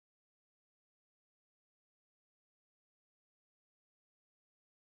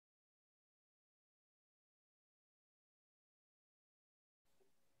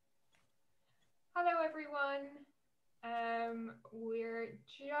Hello everyone. We're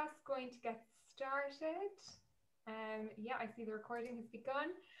just going to get started. Yeah, I see the recording has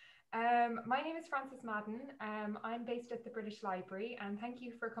begun. My name is Frances Madden. I'm based at the British Library, and thank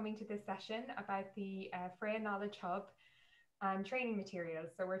you for coming to this session about the FREYA Knowledge Hub and training materials.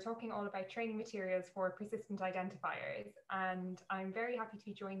 So we're talking all about training materials for persistent identifiers, and I'm very happy to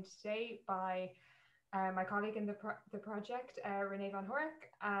be joined today by my colleague in the project, Renee van Hork,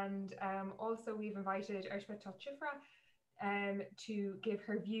 and also we've invited Ursula Totschifra to give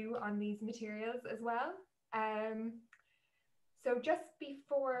her view on these materials as well. So just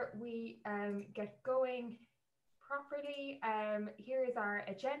before we get going properly, here is our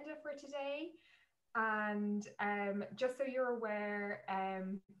agenda for today. And just so you're aware,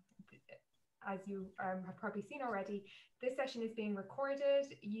 as you have probably seen already, this session is being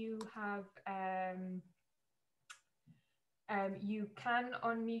recorded. You have you can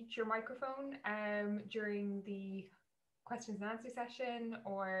unmute your microphone during the questions and answer session,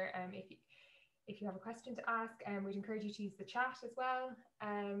 or if you have a question to ask, we'd encourage you to use the chat as well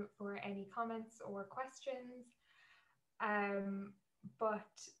for any comments or questions.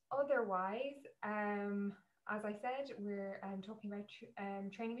 But otherwise, as I said, we're talking about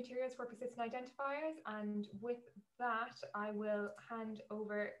training materials for persistent identifiers, and with that, I will hand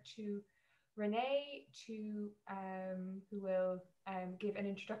over to Renee who will give an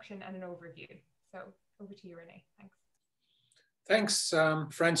introduction and an overview. So over to you, Renee. Thanks. Thanks,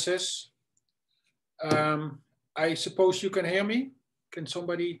 Frances. I suppose you can hear me. Can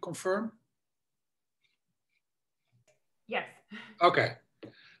somebody confirm? Yes. Okay.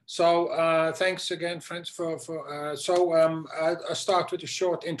 So thanks again, friends, I'll start with a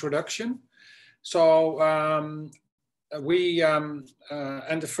short introduction. So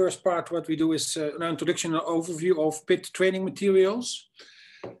and the first part, what we do is an introduction and overview of PIT training materials.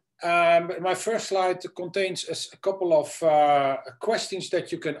 My first slide contains a couple of questions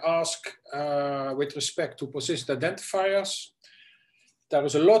that you can ask with respect to persistent identifiers. There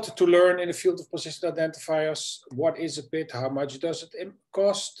is a lot to learn in the field of persistent identifiers. What is a PIT? How much does it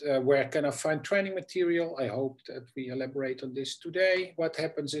cost? Where can I find training material? I hope that we elaborate on this today. What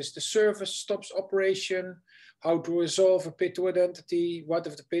happens if the service stops operation? How to resolve a PIT to identity? What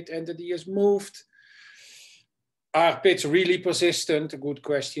if the PIT entity is moved? Are PITs really persistent? A good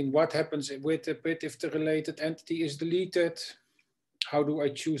question. What happens with the PIT if the related entity is deleted? How do I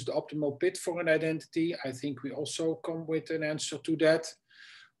choose the optimal PIT for an identity? I think we also come with an answer to that.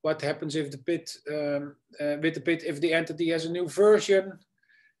 What happens if the PIT, if the entity has a new version?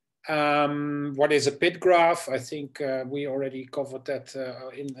 What is a PIT graph? I think we already covered that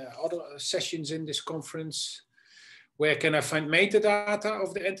in other sessions in this conference. Where can I find metadata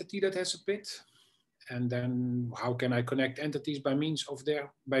of the entity that has a PIT? And then how can I connect entities by means of the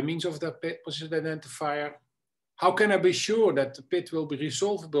PIT persistent identifier? How can I be sure that the PIT will be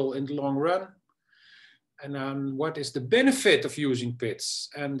resolvable in the long run? And what is the benefit of using PITs?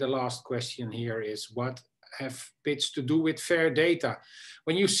 And the last question here is, what have PITs to do with fair data?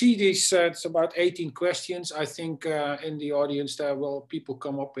 When you see these, it's about 18 questions. I think in the audience there will people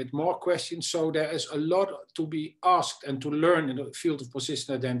come up with more questions. So there is a lot to be asked and to learn in the field of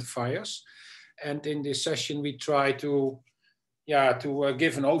persistent identifiers. And in this session, we try to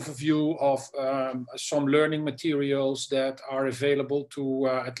give an overview of some learning materials that are available to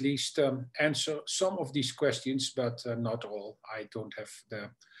at least answer some of these questions, but not all. I don't have the,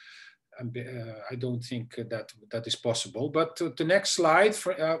 I don't think that is possible. But to the next slide,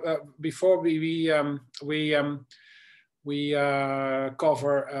 before we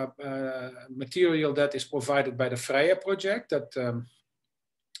cover material that is provided by the FREYA project that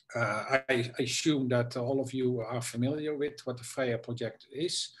I assume that all of you are familiar with what the FREYA project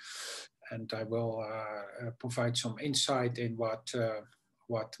is, and I will provide some insight in what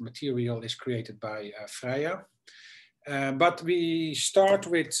material is created by FREYA. But we start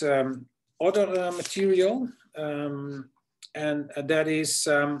with other material, and that is,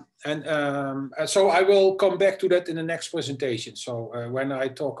 so I will come back to that in the next presentation. So when I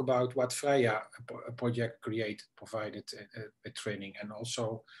talk about what FREYA project provided with training, and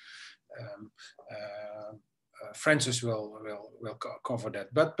also Frances will cover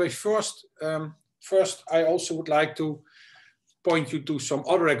that. But first, I also would like to point you to some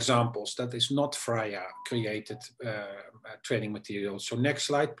other examples that is not FREYA created training materials. So next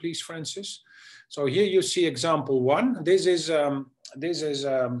slide, please, Frances. So here you see example one. This is a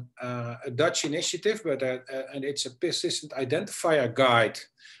Dutch initiative, but and it's a persistent identifier guide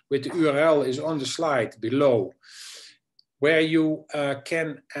with the URL is on the slide below, where you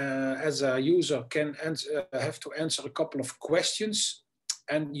can, as a user, have to answer a couple of questions.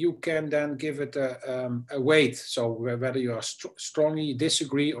 and you can then give it a weight. So whether you are strongly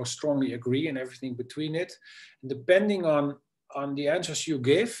disagree or strongly agree and everything between it. And depending on the answers you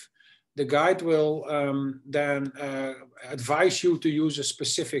give, the guide will then advise you to use a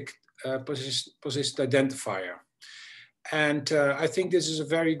specific position identifier. And I think this is a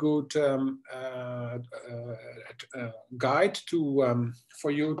very good guide to for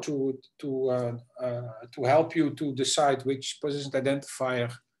you to help you to decide which position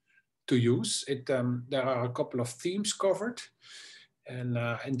identifier to use. There are a couple of themes covered, and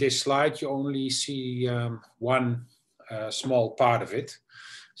in this slide you only see one small part of it.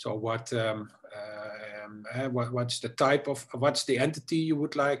 So what's the type of, what's the entity you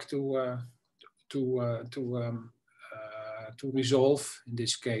would like to resolve? In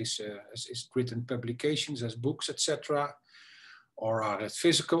this case, is written publications as books, etc., or are it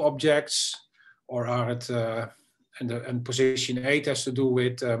physical objects, or are it and position 8 has to do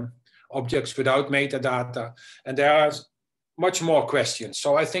with objects without metadata, and there are much more questions.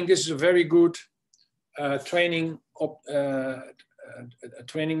 So I think this is a very good training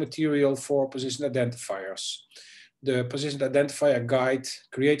material for position identifiers. The position identifier guide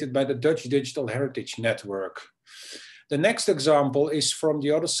created by the Dutch Digital Heritage Network. The next example is from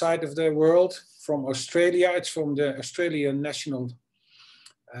the other side of the world, from Australia. It's from the Australian National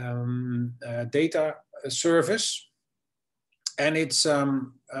Data Service. And it's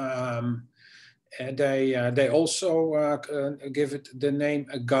they also give it the name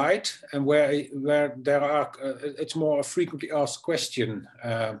a guide, and where there are it's more a frequently asked question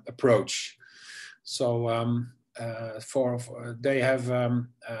approach. So they have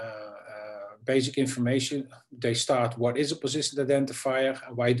basic information. They start, what is a position identifier,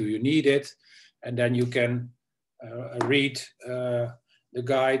 why do you need it, and then you can read the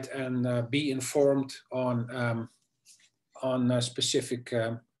guide and be informed on specific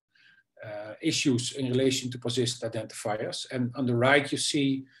issues in relation to position identifiers. And on the right, you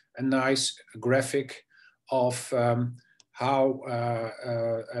see a nice graphic of how,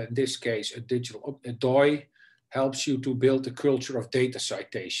 in this case, a DOI helps you to build a culture of data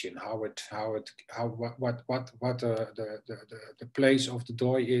citation. What the place of the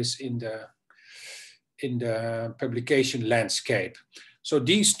DOI is in the publication landscape. So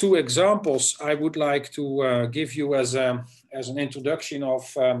these two examples I would like to give you as an introduction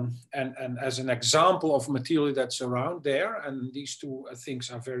of and as an example of material that's around there. And these two things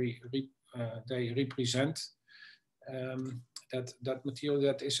are very, they represent that material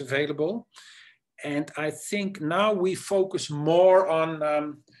that is available. And I think now we focus more on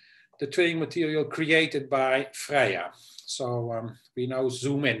the training material created by FREYA. So we now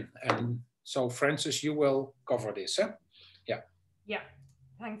zoom in. And so Francis, you will cover this, huh? Yeah. Yeah,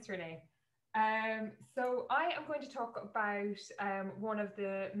 thanks, Renee. So I am going to talk about one of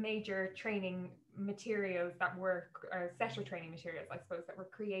the major training materials that were, set of training materials, I suppose, that were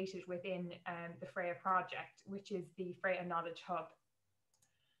created within the FREYA project, which is the FREYA Knowledge Hub.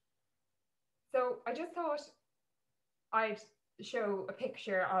 So I just thought I'd show a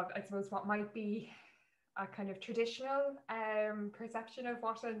picture of, I suppose, what might be a kind of traditional perception of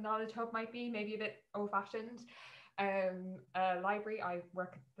what a knowledge hub might be, maybe a bit old-fashioned. Library. I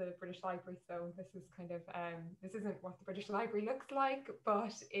work at the British Library, so this is kind of this isn't what the British Library looks like,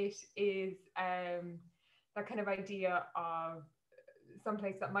 but it is that kind of idea of some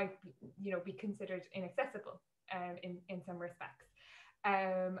place that might be considered inaccessible in some respects,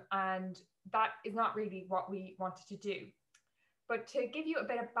 and that is not really what we wanted to do. But to give you a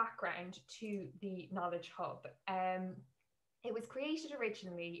bit of background to the Knowledge Hub, it was created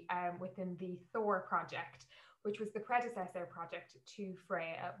originally within the Thor project, which was the predecessor project to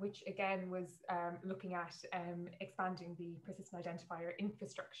FREYA, which again was looking at expanding the persistent identifier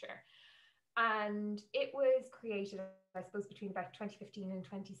infrastructure. And it was created, I suppose, between about 2015 and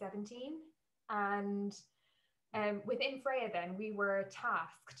 2017. And within FREYA then, we were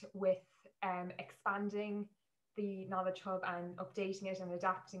tasked with expanding the Knowledge Hub and updating it and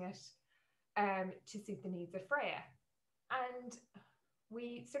adapting it to suit the needs of FREYA. And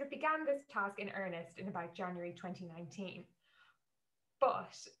we sort of began this task in earnest in about January 2019.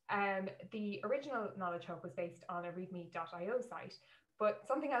 But the original Knowledge Hub was based on a readme.io site, but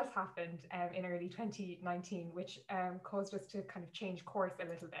something else happened in early 2019, which caused us to kind of change course a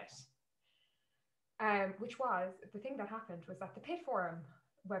little bit. Which was, the thing that happened was that the PIT Forum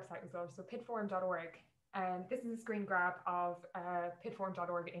website was launched, so pitforum.org. This is a screen grab of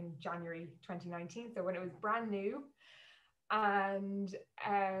pitforum.org in January 2019, so when it was brand new. And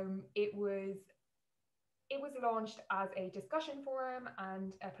it was launched as a discussion forum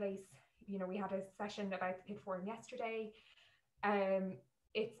and a place, we had a session about the PIT Forum yesterday.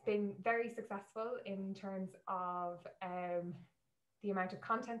 it's been very successful in terms of the amount of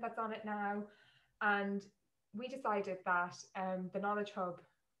content that's on it now. And we decided that the Knowledge Hub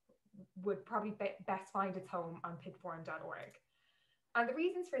would probably best find its home on pidforum.org. And the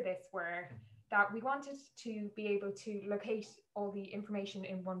reasons for this were that we wanted to be able to locate all the information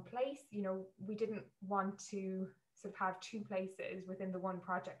in one place. You know, we didn't want to sort of have two places within the one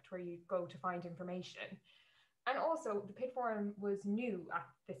project where you go to find information. And also the PID forum was new at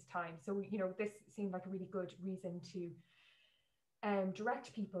this time. So, you know, this seemed like a really good reason to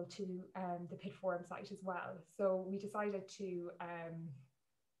direct people to the PID forum site as well. So we decided to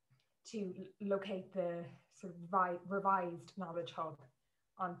locate the sort of revised Knowledge Hub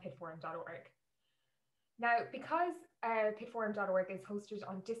on pidforum.org. Now, because pidforum.org is hosted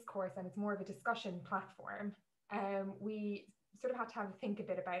on Discourse and it's more of a discussion platform, we sort of had to think a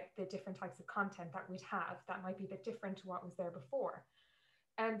bit about the different types of content that we'd have that might be a bit different to what was there before.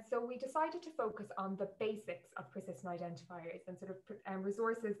 And so we decided to focus on the basics of persistent identifiers and sort of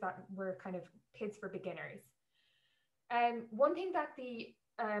resources that were kind of PIDs for beginners. One thing that the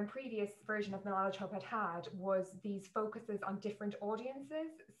previous version of the Knowledge Hub had was these focuses on different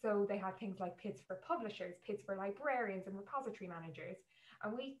audiences. So they had things like PIDs for publishers, PIDs for librarians and repository managers.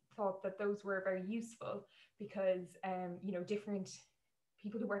 And we thought that those were very useful because, you know, different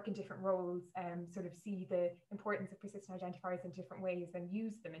people who work in different roles sort of see the importance of persistent identifiers in different ways and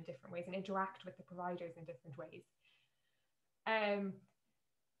use them in different ways and interact with the providers in different ways.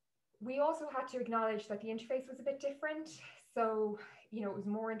 We also had to acknowledge that the interface was a bit different. So, you know, it was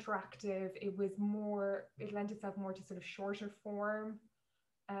more interactive. It lent itself more to sort of shorter form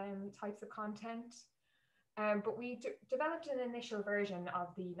types of content. But we developed an initial version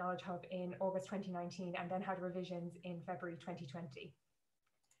of the Knowledge Hub in August 2019 and then had revisions in February 2020.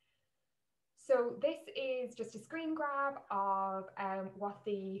 So this is just a screen grab of what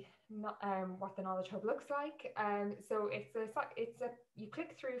the Knowledge Hub looks like. So you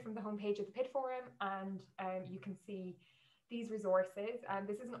click through from the homepage of the PID forum and you can see these resources. And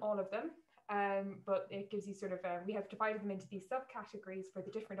this isn't all of them, but it gives you sort of, we have divided them into these subcategories for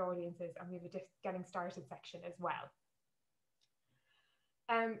the different audiences, and we have a getting started section as well.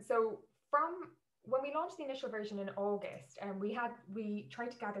 So from when we launched the initial version in August, we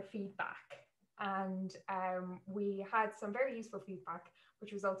tried to gather feedback, and we had some very useful feedback,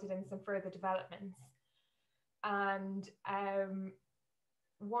 which resulted in some further developments. And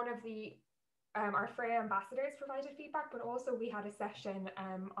one of our FREYA ambassadors provided feedback, but also we had a session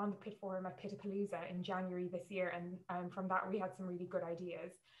on the PID forum at Pidapalooza in January this year, and from that we had some really good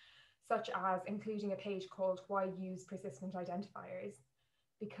ideas, such as including a page called Why Use Persistent Identifiers,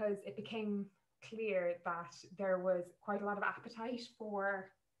 because it became clear that there was quite a lot of appetite for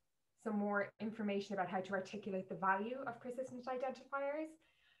some more information about how to articulate the value of persistent identifiers,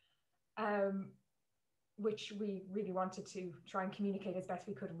 which we really wanted to try and communicate as best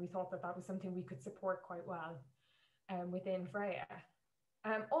we could. And we thought that that was something we could support quite well within FREYA.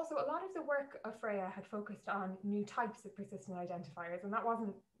 Also, a lot of the work of FREYA had focused on new types of persistent identifiers, and that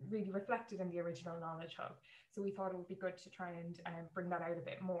wasn't really reflected in the original Knowledge Hub. So we thought it would be good to try and bring that out a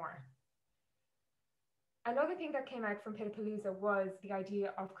bit more. Another thing that came out from Pidapalooza was the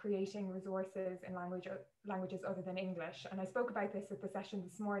idea of creating resources in languages other than English. And I spoke about this at the session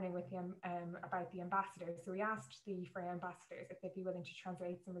this morning with him about the ambassadors. So we asked the FREYA ambassadors if they'd be willing to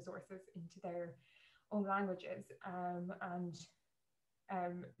translate some resources into their own languages. And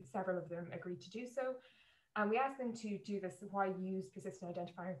several of them agreed to do so. And we asked them to do this Why Use Persistent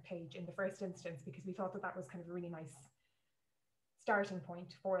Identifier page in the first instance, because we thought that that was kind of a really nice starting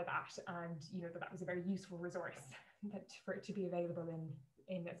point for that, and you know that was a very useful resource for it to be available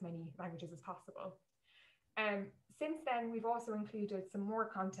in as many languages as possible. Since then, we've also included some more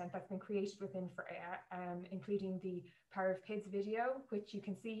content that's been created within FREYA, including the Power of PIDs video, which you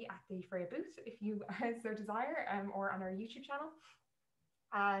can see at the FREYA booth if you so desire, or on our YouTube channel.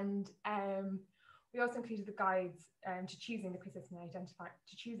 And we also included the guides to choosing persistent identifiers,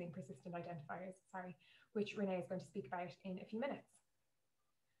 which Renee is going to speak about in a few minutes.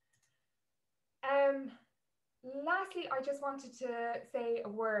 Lastly, I just wanted to say a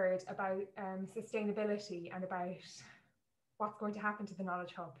word about sustainability and about what's going to happen to the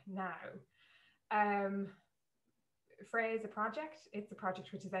Knowledge Hub now. FREYA is a project. It's a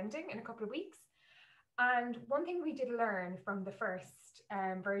project which is ending in a couple of weeks. And one thing we did learn from the first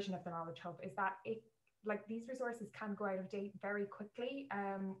version of the Knowledge Hub is that these resources can go out of date very quickly.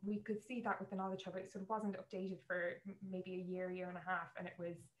 We could see that with the Knowledge Hub. It sort of wasn't updated for maybe a year and a half, and it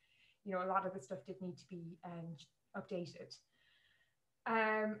was, you know, a lot of the stuff did need to be updated.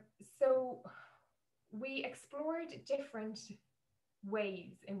 So we explored different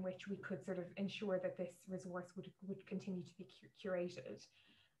ways in which we could sort of ensure that this resource would continue to be curated.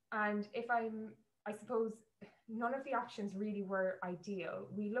 And I suppose none of the options really were ideal.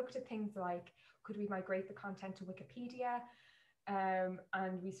 We looked at things like, could we migrate the content to Wikipedia?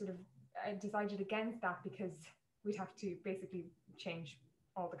 And we sort of decided against that because we'd have to basically change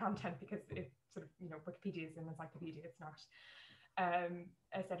all the content, because it sort of, Wikipedia is an encyclopedia, it's not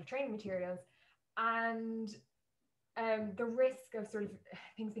a set of training materials. And the risk of sort of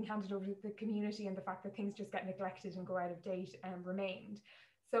things being handed over to the community and the fact that things just get neglected and go out of date remained.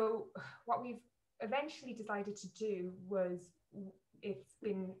 So what we've eventually decided to do was, it's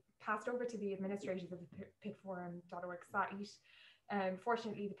been passed over to the administrators of the pitforum.org site.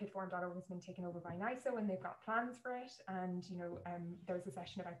 Fortunately, the pitforum.org has been taken over by NISO, and they've got plans for it. And there was a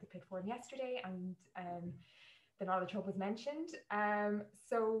session about the pit forum yesterday, and the Knowledge Hub was mentioned.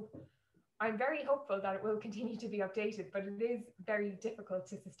 So I'm very hopeful that it will continue to be updated, but it is very difficult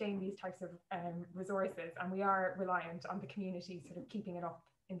to sustain these types of resources, and we are reliant on the community sort of keeping it up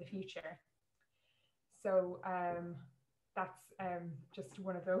in the future. So that's just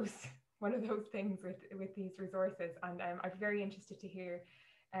one of those things with these resources, and I'm very interested to hear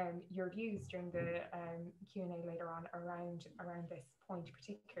your views during the Q&A later on around this point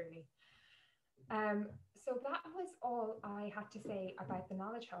particularly. So that was all I had to say about the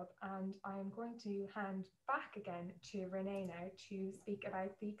Knowledge Hub, and I'm going to hand back again to Renee now to speak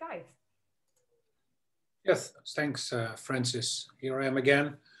about the guides. Yes, thanks, Francis. Here I am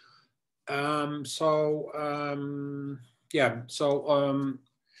again.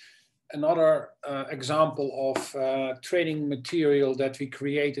 Another example of training material that we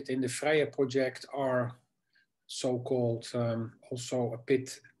created in the FREYA project are so-called also a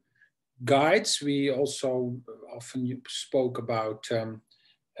PIT guides. We also often spoke about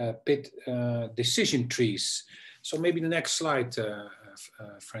PIT decision trees. So maybe the next slide,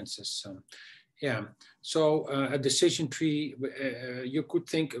 Francis. Yeah, so a decision tree, you could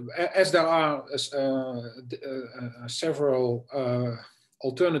think, as there are several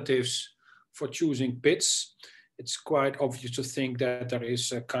alternatives for choosing PITs, it's quite obvious to think that there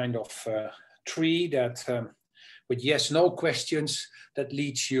is a kind of tree that with yes/no questions that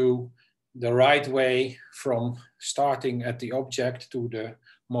leads you the right way from starting at the object to the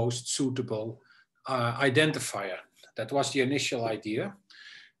most suitable identifier. That was the initial idea.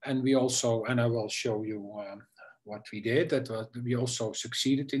 And we also, and I will show you what we did, we also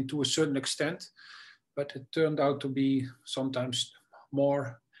succeeded to a certain extent, but it turned out to be sometimes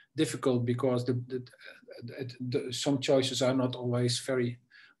more difficult because some choices are not always very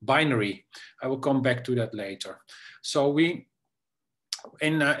binary. I will come back to that later. So it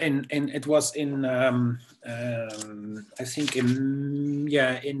was in I think in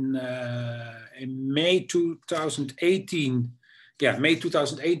May 2018. Yeah, May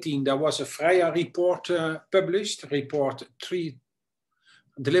 2018, there was a FREYA report published, report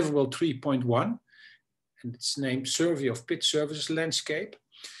deliverable 3.1, and it's named Survey of PIT Services Landscape.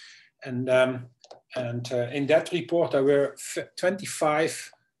 And in that report, there were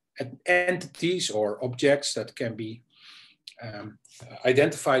 25 entities or objects that can be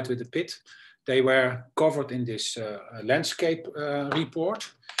identified with the PIT. They were covered in this landscape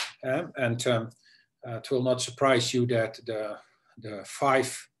report. It will not surprise you that the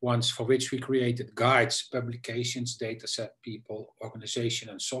 5 ones for which we created guides, publications, dataset, people, organization,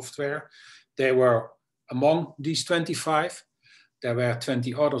 and software, they were among these 25. There were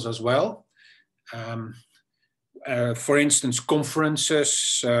 20 others as well. For instance,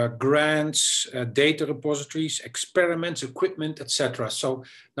 conferences, grants, data repositories, experiments, equipment, etc. So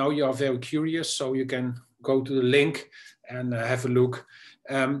now you are very curious, so you can go to the link and have a look.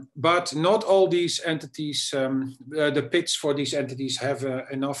 But not all these entities, the PITs for these entities have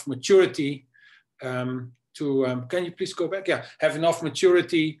enough maturity can you please go back? Yeah, have enough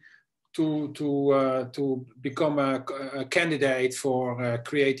maturity to become a candidate for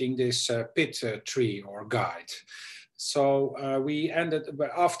creating this PIT tree or guide. So we ended,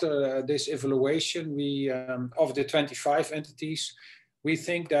 after this evaluation, of the 25 entities, we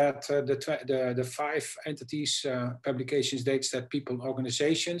think that the 5 entities, publications, dataset, people,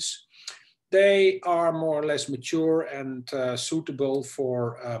 organizations, they are more or less mature and suitable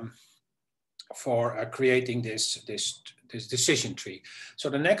for creating this decision tree. So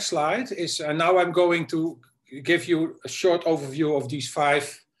the next slide is, now I'm going to give you a short overview of these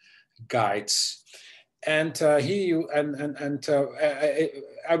 5 guides. And here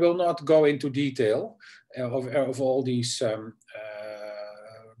I will not go into detail of all these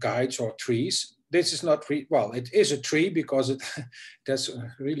guides or trees. This is not, well, it is a tree because it has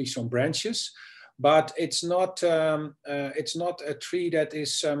really some branches, but it's not a tree that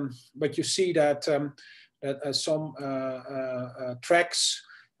is. But you see that some tracks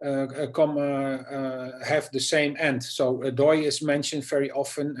have the same end. So a doi is mentioned very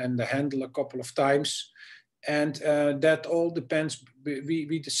often, and the handle a couple of times, and that all depends.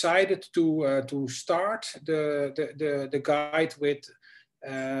 We decided to start the guide with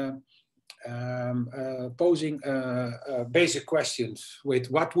posing basic questions with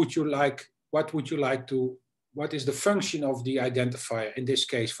what would you like to, what is the function of the identifier in this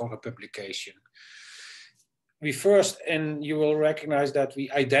case for a publication. We first, and you will recognize that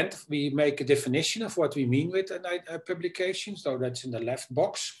we make a definition of what we mean with a publication, so that's in the left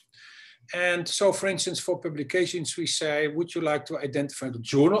box. And so, for instance, for publications, we say, would you like to identify the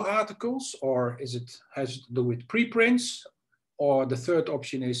journal articles, or has it to do with preprints? Or the third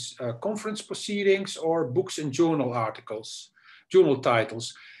option is conference proceedings or books and journal articles, journal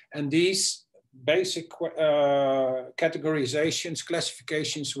titles. And these basic categorizations,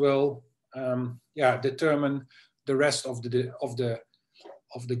 classifications will determine the rest of the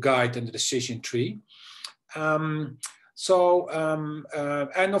guide and the decision tree. And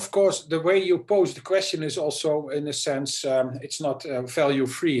of course, the way you pose the question is also, in a sense, it's not value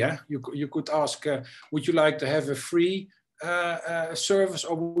free. Eh? You could ask, would you like to have a free service,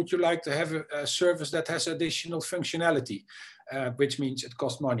 or would you like to have a service that has additional functionality, which means it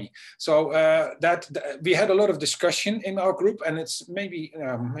costs money? So we had a lot of discussion in our group, and it's maybe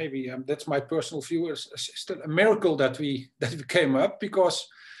that's my personal view. It's still a miracle that we came up, because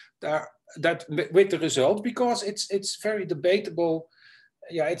that with the result, because it's very debatable.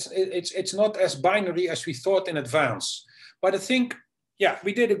 Yeah, it's not as binary as we thought in advance, but I think. Yeah,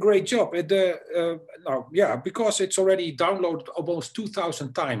 we did a great job. Because it's already downloaded almost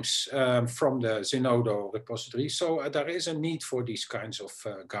 2,000 times from the Zenodo repository. So there is a need for these kinds of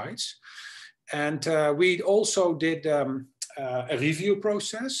guides. And we also did a review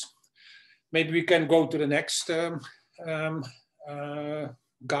process. Maybe we can go to the next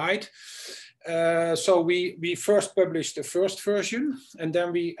guide. So we first published the first version, and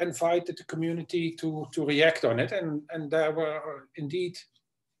then we invited the community to react on it, and there were indeed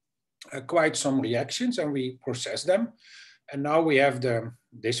quite some reactions, and we processed them, and now we have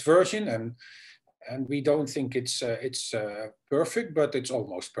this version, and we don't think it's perfect, but it's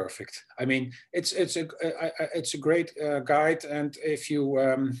almost perfect. I mean, it's a great guide, and if you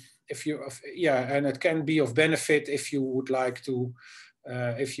and it can be of benefit if you would like to.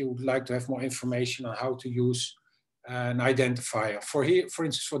 If you would like to have more information on how to use an identifier. For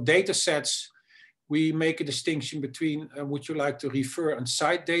instance, for data sets, we make a distinction between would you like to refer and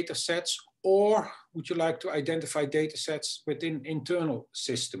cite data sets, or would you like to identify data sets within internal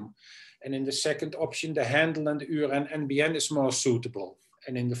system? And in the second option, the handle and the URN NBN is more suitable.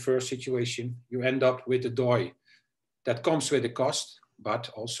 And in the first situation, you end up with a DOI that comes with a cost, but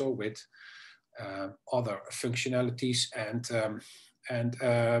also with other functionalities, and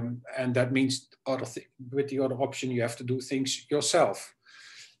that means with the other option, you have to do things yourself.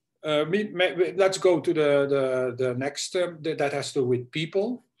 Let's go to the next that has to do with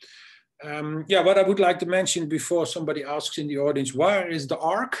people. What I would like to mention before somebody asks in the audience, where is the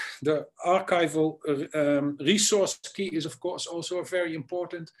ARC? The archival resource key is, of course, also a very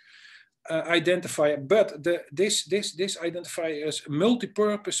important identifier, but this identifier is a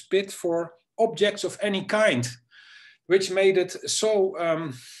multi-purpose bit for objects of any kind, which made it so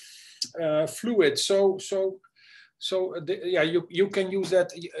fluid. You can use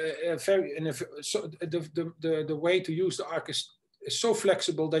that the way to use the ARC is so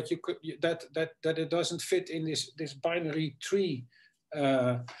flexible that that it doesn't fit in this binary tree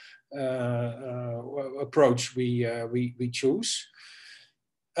approach we choose.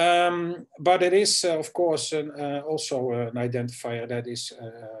 But it is, of course, also an identifier that is,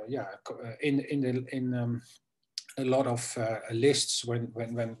 in a lot of lists when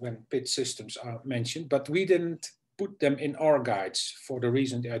PID systems are mentioned, but we didn't put them in our guides for the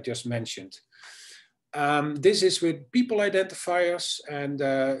reason that I just mentioned. This is with people identifiers, and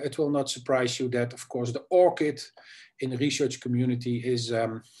it will not surprise you that, of course, the ORCID in the research community is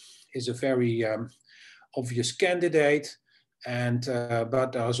a very obvious candidate. And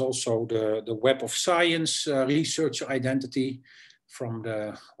but there's also the Web of Science researcher identity from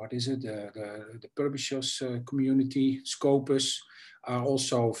the publishers community. Scopus are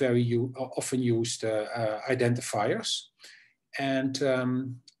also very often used identifiers. And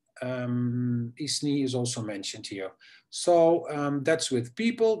ISNI is also mentioned here. So that's with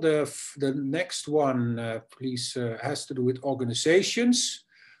people. The next one, please, has to do with organizations.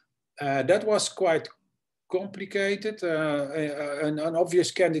 That was quite complicated. An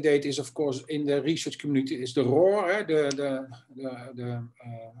obvious candidate is, of course, in the research community is the ROR, the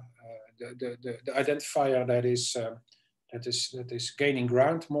identifier that is gaining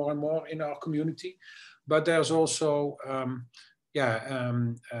ground more and more in our community. But there's also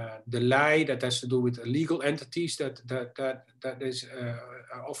the lie that has to do with legal entities that is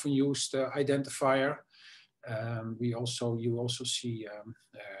often used identifier. You also see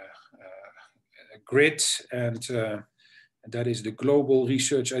GRID, and that is the global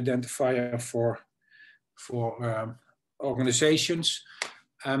research identifier for organizations.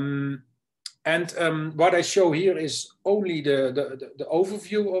 What I show here is only the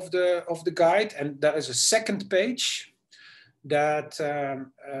overview of the guide, and there is a second page that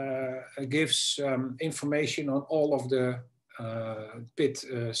gives information on all of the PIT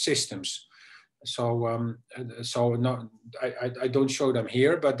systems. So I don't show them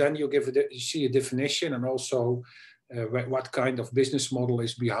here, but then you see a definition and also what kind of business model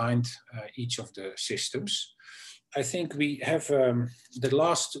is behind each of the systems. I think we have the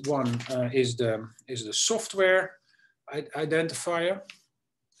last one is the software identifier,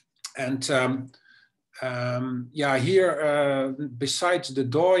 and here besides the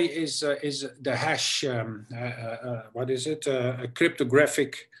DOI is the hash. What is it? A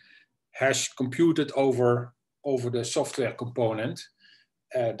cryptographic hash computed over the software component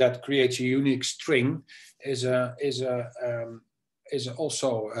that creates a unique string is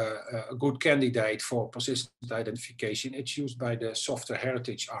also a good candidate for persistent identification. It's used by the Software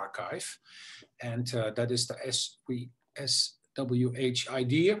Heritage Archive, and that is the SWH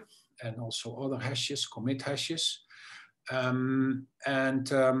ID, and also other hashes, commit hashes.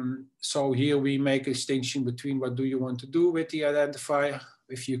 So here we make a distinction between what do you want to do with the identifier.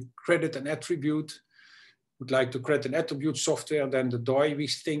 If you credit an attribute, would like to credit an attribute software, then the DOI we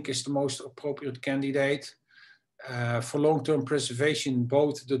think is the most appropriate candidate. For long-term preservation,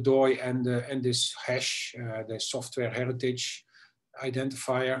 both the DOI and this hash, the software heritage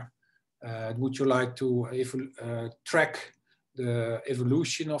identifier. Would you like to track the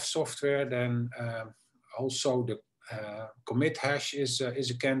evolution of software, then also the commit hash is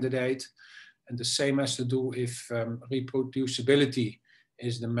a candidate. And the same has to do if reproducibility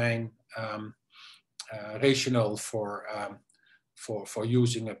is the main rationale for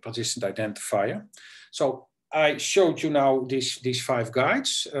using a persistent identifier. So I showed you now these 5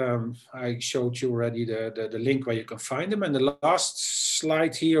 guides. I showed you already the link where you can find them. And the last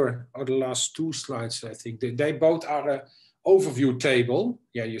slide here, or the last 2 slides, I think, they both are an overview table.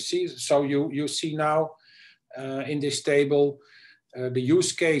 Yeah, you see. So you see now in this table the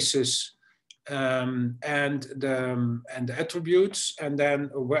use cases and the attributes, and then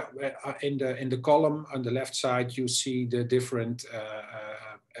in the column on the left side you see the different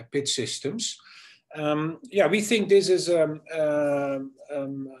PIT systems. We think this is a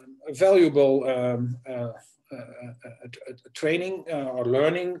valuable training or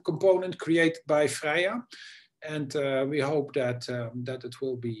learning component created by FREYA, and we hope that it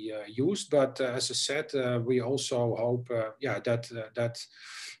will be used. But as I said, we also hope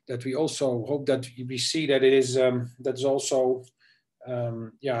that we also hope that we see that it is that's also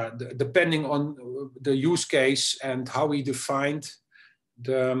depending on the use case and how we defined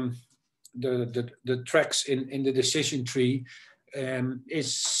the tracks in the decision tree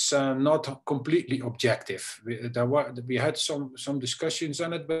is not completely objective. We had some discussions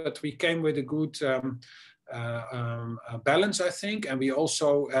on it, but we came with a good balance, I think, and we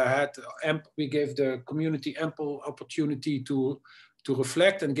also we gave the community ample opportunity to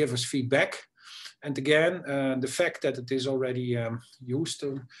reflect and give us feedback. And again, the fact that it is already used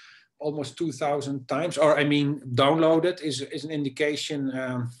almost 2,000 times, or I mean downloaded, is an indication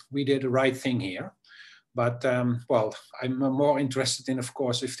we did the right thing here. But well, I'm more interested in, of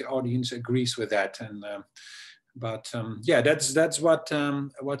course, if the audience agrees with that. And that's what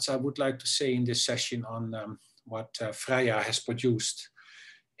I would like to say in this session on what FREYA has produced.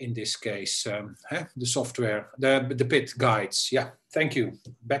 In this case, the software, the PIT guides. Yeah, thank you.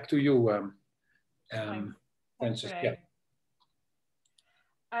 Back to you, Francis. Yeah.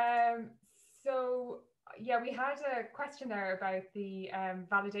 So yeah, we had a question there about the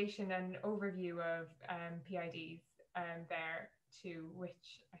validation and overview of PIDs there too,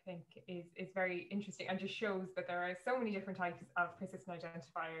 which I think is very interesting and just shows that there are so many different types of persistent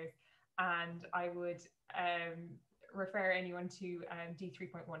identifiers. And I would refer anyone to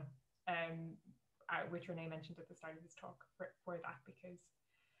D3.1, which Renee mentioned at the start of this talk for that, because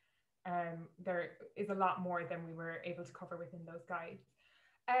there is a lot more than we were able to cover within those guides.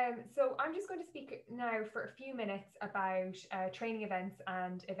 So I'm just going to speak now for a few minutes about training events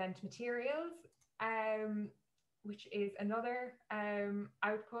and event materials. which is another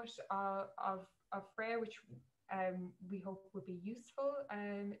output of FREYA, which we hope will be useful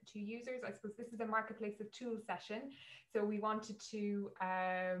to users. I suppose this is a marketplace of tools session, so we wanted to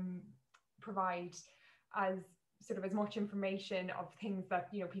provide as much information of things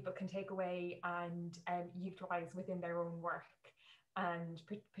that people can take away and utilize within their own work, and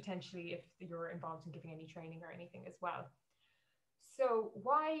potentially if you're involved in giving any training or anything as well. So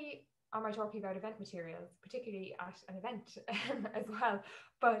why am I talking about event materials, particularly at an event as well?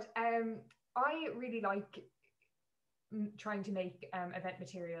 But I really like trying to make event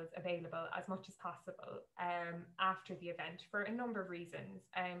materials available as much as possible after the event for a number of reasons.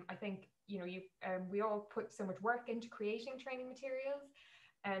 I think we all put so much work into creating training materials,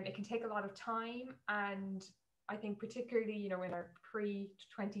 and it can take a lot of time. And I think particularly in our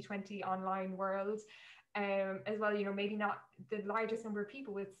pre-2020 online world, as well, maybe not the largest number of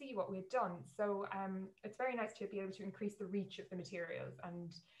people will see what we've done. So it's very nice to be able to increase the reach of the materials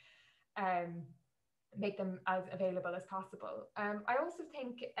and make them as available as possible. I also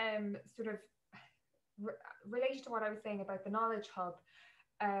think related to what I was saying about the Knowledge Hub,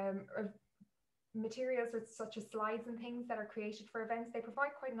 materials such as slides and things that are created for events, they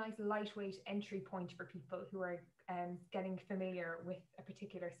provide quite a nice lightweight entry point for people who are getting familiar with a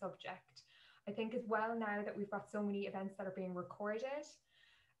particular subject. I think as well, now that we've got so many events that are being recorded,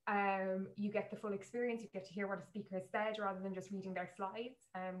 you get the full experience. You get to hear what a speaker has said rather than just reading their slides,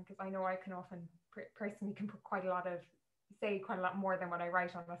 because I know I can often personally can put quite a lot more than what I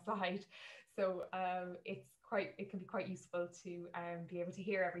write on a slide. So it can be quite useful to be able to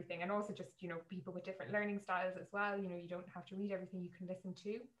hear everything, and also just people with different learning styles as well. You don't have to read everything, you can listen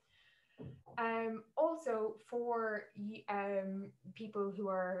to. Also for people who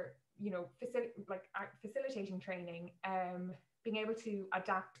are facilitating training, being able to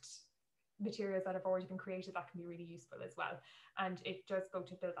adapt materials that have already been created, that can be really useful as well, and it does go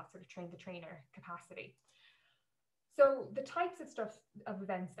to build that sort of train the trainer capacity. So the types of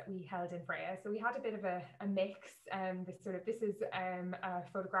events that we held in FREYA, so we had a bit of a mix. This is a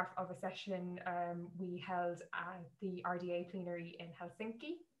photograph of a session we held at the RDA plenary in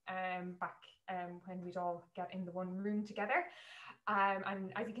Helsinki back when we'd all get in the one room together.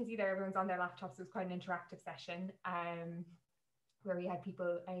 And as you can see there, everyone's on their laptops. It was quite an interactive session where we had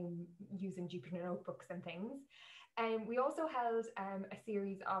people using Jupyter notebooks and things. We also held a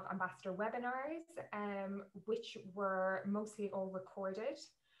series of ambassador webinars, which were mostly all recorded.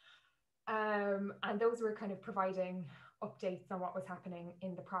 And those were kind of providing updates on what was happening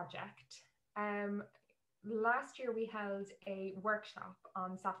in the project. Last year, we held a workshop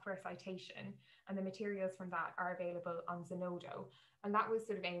on software citation, and the materials from that are available on Zenodo. And that was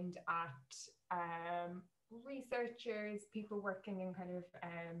sort of aimed at researchers, people working in kind of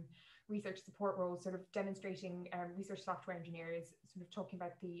research support roles, sort of demonstrating research software engineers, sort of talking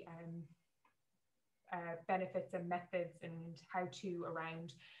about the benefits and methods and how to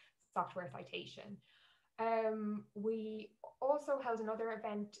around software citation. We also held another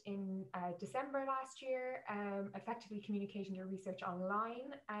event in December last year, effectively communicating your research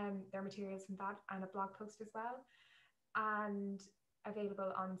online. There are materials from that and a blog post as well, and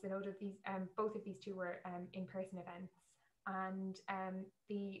available on Zenodo. Both of these two were in-person events. And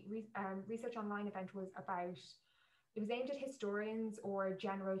the Research Online event was aimed at historians or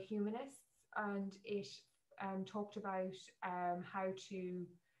general humanists, and it talked about how to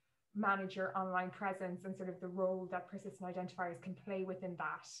manage your online presence and sort of the role that persistent identifiers can play within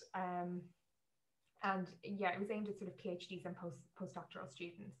that. And yeah, it was aimed at sort of PhDs and postdoctoral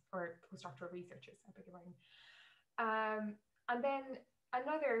students or postdoctoral researchers, I beg your pardon. And then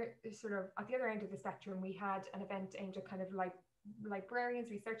another sort of at the other end of the spectrum, we had an event aimed at kind of like librarians,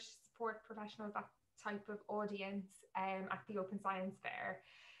 research support professionals, that type of audience, at the Open Science Fair,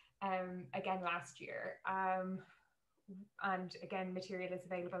 again last year. And again, material is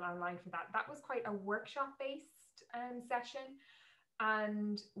available online for that. That was quite a workshop-based session,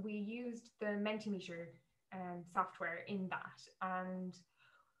 and we used the Mentimeter software in that. And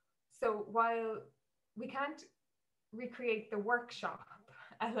so while we can't recreate the workshop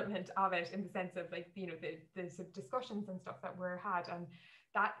element of it in the sense of like the sort of discussions and stuff that were had, and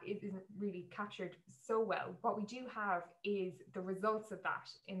that isn't really captured so well. What we do have is the results of that,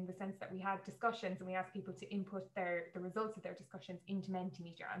 in the sense that we had discussions and we asked people to input the results of their discussions into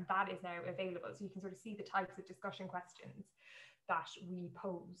Mentimeter, and that is now available. So you can sort of see the types of discussion questions that we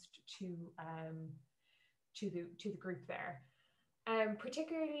posed to the group there.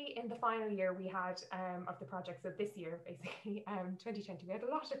 Particularly in the final year we had of the project, so this year basically, 2020, we had a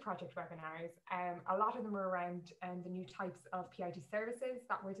lot of project webinars. A lot of them were around the new types of PID services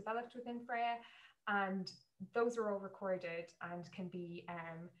that were developed within FREYA, And those are all recorded and can be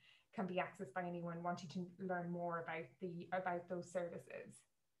accessed by anyone wanting to learn more about those services.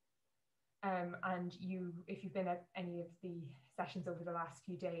 And if you've been at any of the sessions over the last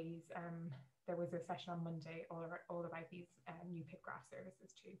few days, there was a session on Monday all about these new PID graph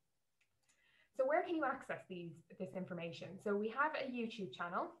services too. So where can you access this information? So we have a YouTube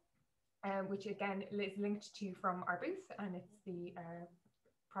channel, which again is linked to from our booth, and it's the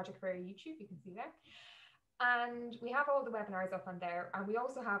Project FREYA YouTube, you can see there. And we have all the webinars up on there. And we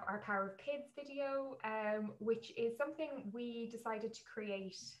also have our Power of Kids video, which is something we decided to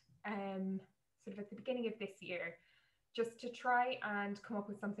create sort of at the beginning of this year, just to try and come up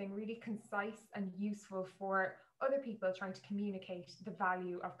with something really concise and useful for other people trying to communicate the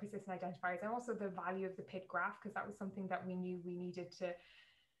value of persistent identifiers and also the value of the PID graph, because that was something that we knew we needed to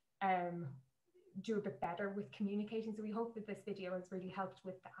do a bit better with communicating. So we hope that this video has really helped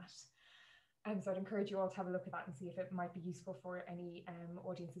with that. So I'd encourage you all to have a look at that and see if it might be useful for any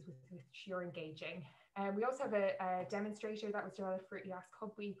audiences with which you're engaging. We also have a demonstrator that was developed for EASC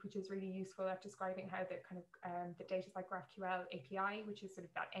Hub Week, which is really useful at describing how the kind of the data like GraphQL API, which is sort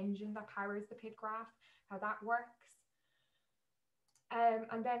of that engine that powers the PID graph, how that works.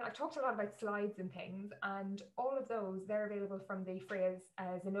 And then I've talked a lot about slides and things, and all of those, they're available from the FREYA's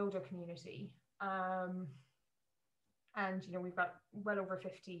Zenodo community. And you know, we've got well over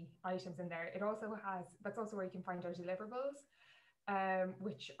 50 items in there. It also has, that's also where you can find our deliverables,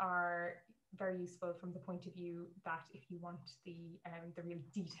 which are very useful from the point of view that if you want the real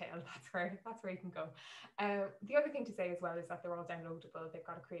detail, that's where you can go. The other thing to say as well is that they're all downloadable. They've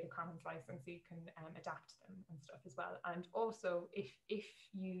got a Creative Commons license, so you can adapt them and stuff as well. And also, if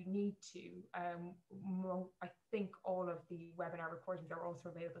you need to, I think all of the webinar recordings are also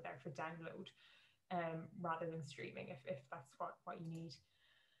available there for download, rather than streaming, if that's what you need.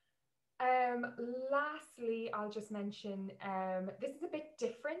 Lastly, I'll just mention, this is a bit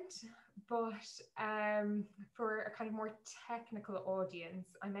different, but for a kind of more technical audience,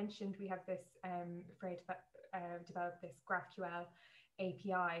 I mentioned we have this FREYA developed this GraphQL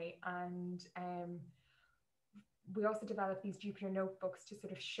API, and we also developed these Jupyter notebooks to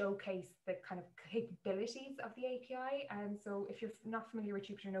sort of showcase the kind of capabilities of the API. And so if you're not familiar with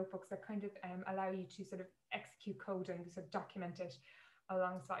Jupyter notebooks, that kind of allow you to sort of execute code and sort of document it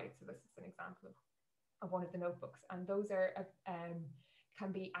alongside. So this is an example of one of the notebooks, and those are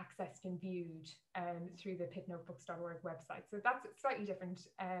can be accessed and viewed through the pidnotebooks.org website. So that's a slightly different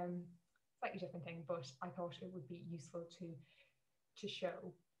thing, but I thought it would be useful to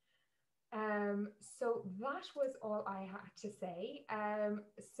show. So that was all I had to say.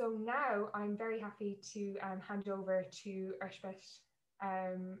 So now I'm very happy to hand over to Elspeth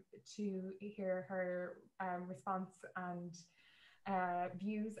to hear her response and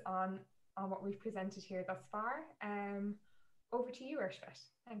views on what we've presented here thus far. Over to you, Elspeth.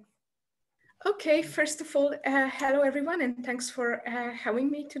 Thanks. Okay, first of all, hello everyone, and thanks for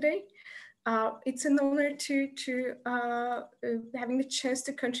having me today. It's an honor to having the chance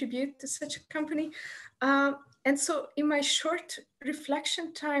to contribute to such a company. And so in my short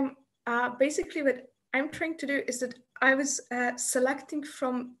reflection time, basically what I'm trying to do is that I was selecting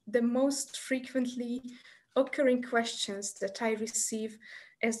from the most frequently occurring questions that I receive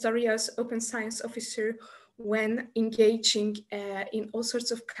as Daria's Open Science Officer when engaging in all sorts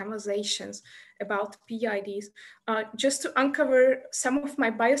of conversations about PIDs. Just to uncover some of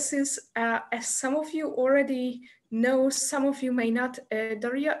my biases, as some of you already know, some of you may not,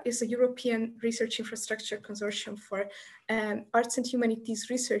 Daria is a European Research Infrastructure Consortium for Arts and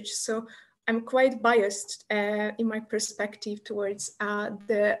Humanities Research. So I'm quite biased in my perspective towards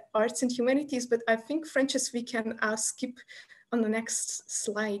the arts and humanities, but I think, Frances, we can skip on the next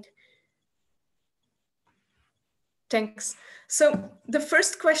slide. Thanks. So the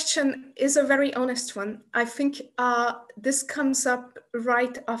first question is a very honest one. I think this comes up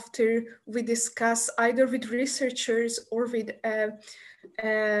right after we discuss either with researchers or with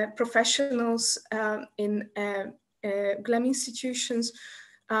professionals in GLAM institutions,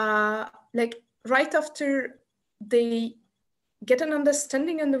 like right after they get an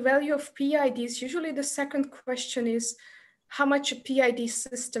understanding on the value of PIDs, usually the second question is, how much a PID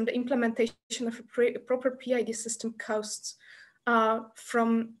system, the implementation of a proper PID system costs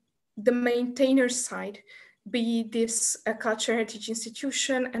from the maintainer side, be this a cultural heritage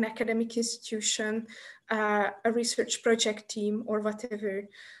institution, an academic institution, a research project team, or whatever.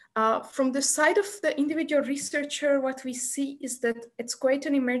 From the side of the individual researcher, what we see is that it's quite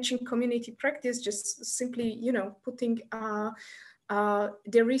an emerging community practice, just simply, you know, putting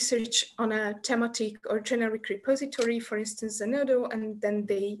their research on a thematic or generic repository, for instance, Zenodo, and then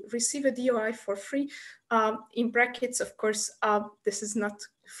they receive a DOI for free. In brackets, of course, this is not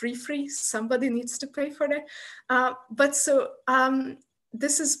free. Somebody needs to pay for that. But so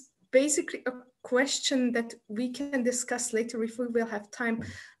this is basically a question that we can discuss later if we will have time.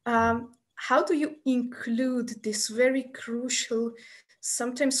 How do you include this very crucial,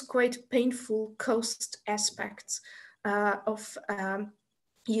 sometimes quite painful cost aspects of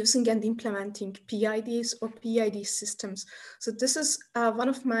using and implementing PIDs or PID systems? So this is one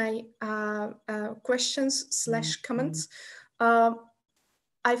of my questions / comments.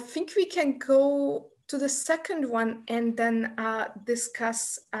 I think we can go to the second one and then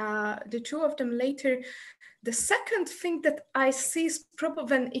discuss the two of them later. The second thing that I see is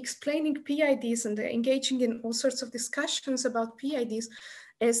probably when explaining PIDs and engaging in all sorts of discussions about PIDs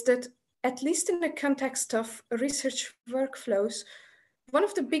is that, at least in the context of research workflows, one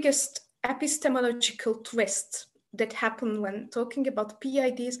of the biggest epistemological twists that happen when talking about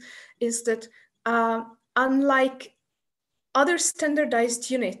PIDs is that unlike other standardized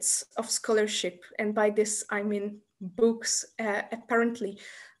units of scholarship, and by this I mean books apparently,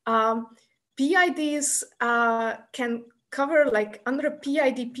 PIDs can cover, like under a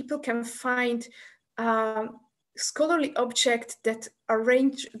PID, people can find scholarly objects that are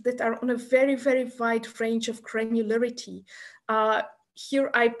on a very, very wide range of granularity.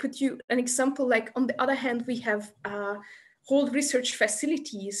 Here I put you an example, like on the other hand, we have whole research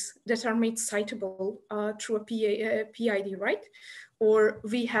facilities that are made citable through a PID, right? Or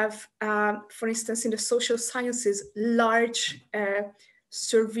we have, for instance, in the social sciences, large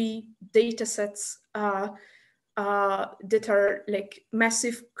survey data sets that are like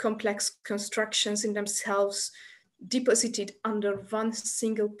massive complex constructions in themselves deposited under one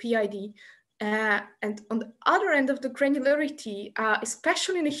single PID. And on the other end of the granularity,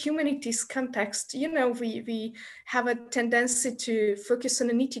 especially in the humanities context, you know, we have a tendency to focus on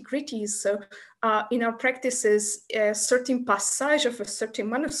the nitty-gritties. So in our practices, a certain passage of a certain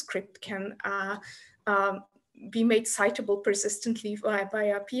manuscript can be made citable persistently by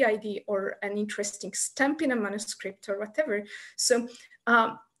a PID, or an interesting stamp in a manuscript or whatever. So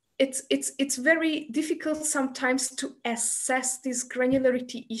it's very difficult sometimes to assess these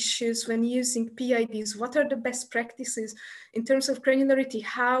granularity issues when using PIDs. What are the best practices in terms of granularity?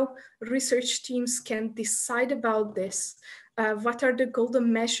 How research teams can decide about this? What are the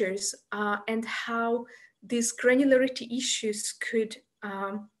golden measures? And how these granularity issues could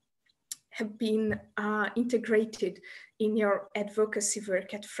have been integrated in your advocacy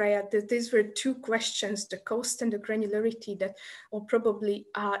work at FREYA? These were two questions, the cost and the granularity, that probably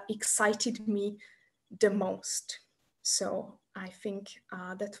excited me the most. So I think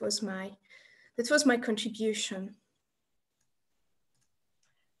that was my contribution.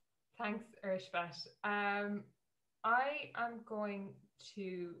 Thanks, Urshvet. I am going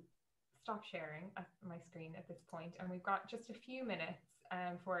to stop sharing my screen at this point, and we've got just a few minutes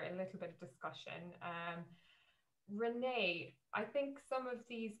for a little bit of discussion. Renee, I think some of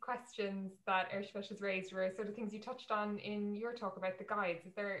these questions that Urshvet has raised were sort of things you touched on in your talk about the guides.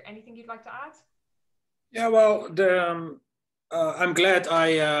 Is there anything you'd like to add? Yeah, well, I'm glad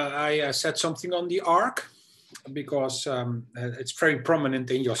I said something on the ARC, because it's very prominent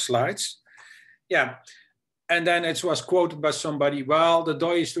in your slides. Yeah. And then it was quoted by somebody, well, the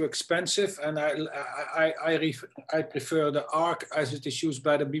DOI is too expensive, and I prefer the ARC as it is used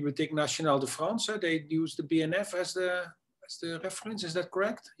by the Bibliothèque Nationale de France. They use the BNF as the reference, is that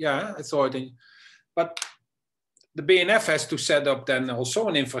correct? Yeah, I thought. But the BNF has to set up then also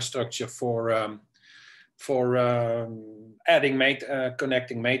an infrastructure for adding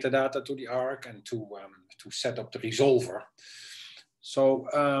connecting metadata to the ARC, and to set up the resolver. So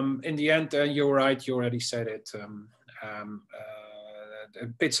in the end, you're right, you already said it,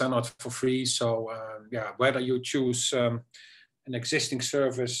 bits are not for free. So yeah, whether you choose an existing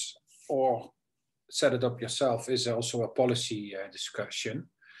service or set it up yourself is also a policy discussion.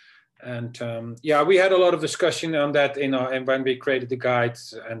 And yeah, we had a lot of discussion on that and when we created the guide.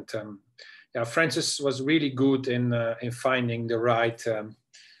 And yeah, Francis was really good in finding the right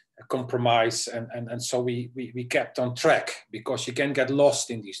compromise, and so we kept on track, because you can get lost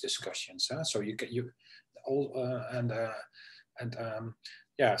in these discussions. So yeah,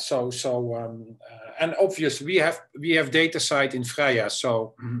 and obviously we have data site in FREYA,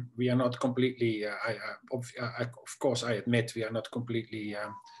 so we are not completely. Of course, I admit we are not completely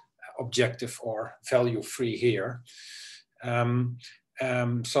objective or value free here.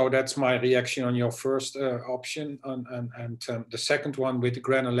 So that's my reaction on your first option, and the second one with the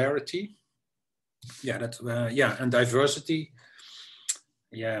granularity. Yeah, and diversity.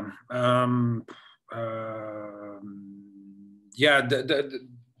 Yeah. Yeah.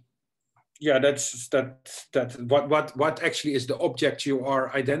 Yeah, that what actually is the object you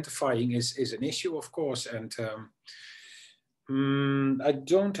are identifying is an issue, of course, and I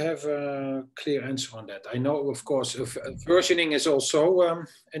don't have a clear answer on that. I know, of course, versioning is also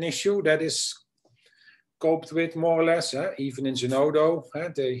an issue that is coped with more or less. Even in Zenodo,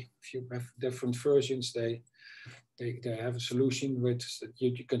 if you have different versions, they have a solution with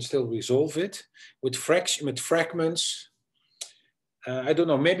you can still resolve it with fragments. I don't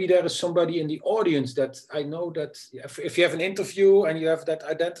know, maybe there is somebody in the audience that I know that if you have an interview and you have that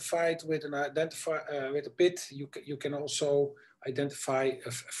identified with with a bit, you can also identify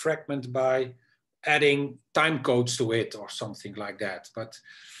a fragment by adding time codes to it or something like that. But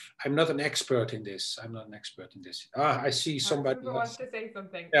I'm not an expert in this. I see somebody Uwe wants to say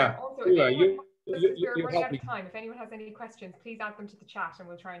something. Yeah. Also, Uwe, we're you running help out me. of time. If anyone has any questions, please add them to the chat and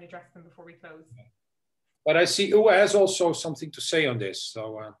we'll try and address them before we close. But I see Uwe has also something to say on this.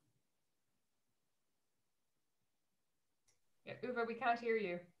 So, yeah, Uwe, we can't hear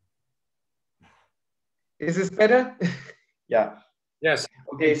you. Is this better? Yeah. Yes.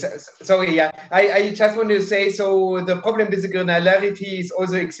 Okay, so yeah, I just want to say, so the problem with the granularity is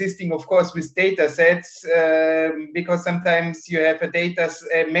also existing, of course, with data sets, because sometimes you have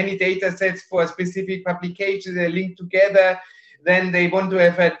many data sets for a specific publication, they're linked together. Then they want to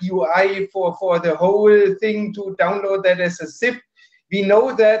have a UI for the whole thing to download that as a zip. We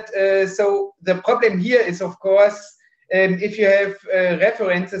know that, so the problem here is, of course, if you have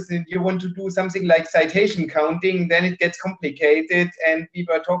references and you want to do something like citation counting, then it gets complicated. And we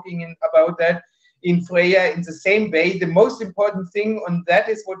were talking about that in FREYA in the same way. The most important thing on that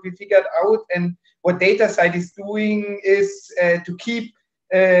is what we figured out, and what DataCite is doing is to keep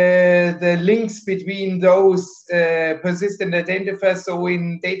the links between those persistent identifiers. So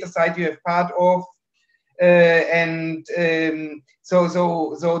in DataCite you have part of,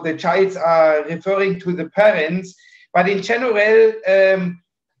 so the childs are referring to the parents. But in general,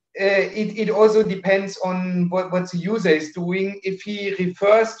 it also depends on what the user is doing. If he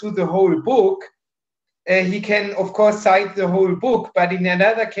refers to the whole book, he can, of course, cite the whole book. But in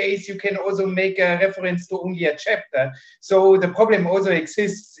another case, you can also make a reference to only a chapter. So the problem also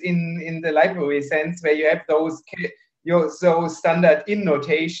exists in the library sense, where you have those standard in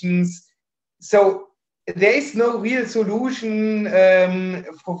notations. So there is no real solution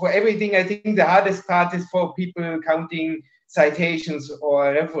for everything. I think the hardest part is for people counting citations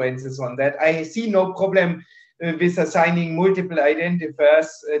or references on that. I see no problem with assigning multiple identifiers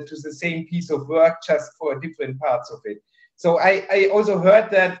to the same piece of work just for different parts of it. So I also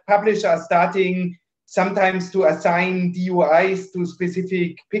heard that publishers are starting sometimes to assign DOIs to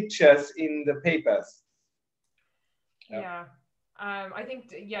specific pictures in the papers. Yeah. I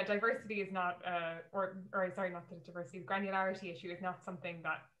think, yeah, diversity is not, not the diversity, granularity issue is not something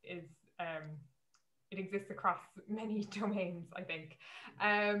that is, it exists across many domains, I think.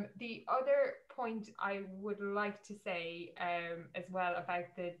 The other point I would like to say as well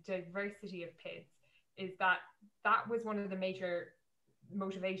about the diversity of PIDs is that was one of the major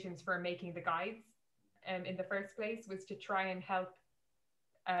motivations for making the guides in the first place, was to try and help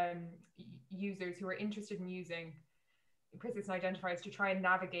users who are interested in using persistent identifiers to try and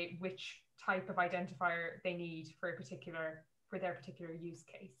navigate which type of identifier they need for their particular use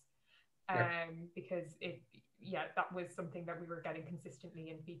case. Because that was something that we were getting consistently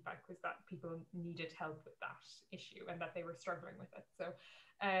in feedback, was that people needed help with that issue and that they were struggling with it. So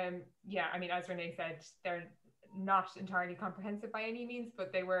I mean, as Renee said, they're not entirely comprehensive by any means,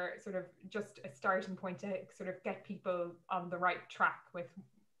 but they were sort of just a starting point to sort of get people on the right track with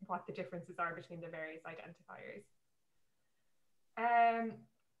what the differences are between the various identifiers.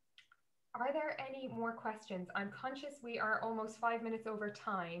 Are there any more questions? I'm conscious we are almost 5 minutes over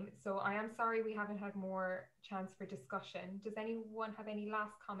time, so I am sorry we haven't had more chance for discussion. Does anyone have any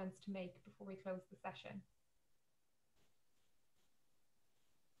last comments to make before we close the session?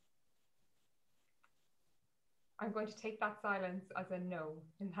 I'm going to take that silence as a no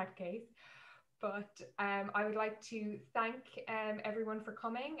in that case. But I would like to thank everyone for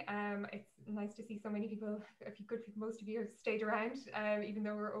coming. It's nice to see so many people, most of you have stayed around, even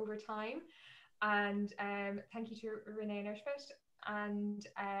though we're over time. And thank you to Renee and Ershfit. And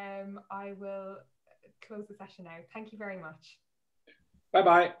I will close the session now. Thank you very much.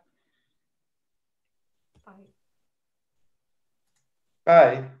 Bye-bye. Bye.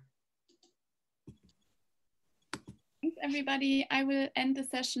 Bye. Thanks, everybody. I will end the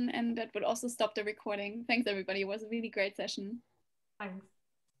session and that will also stop the recording. Thanks, everybody. It was a really great session. Thanks.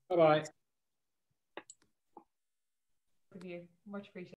 Bye-bye. Much appreciated.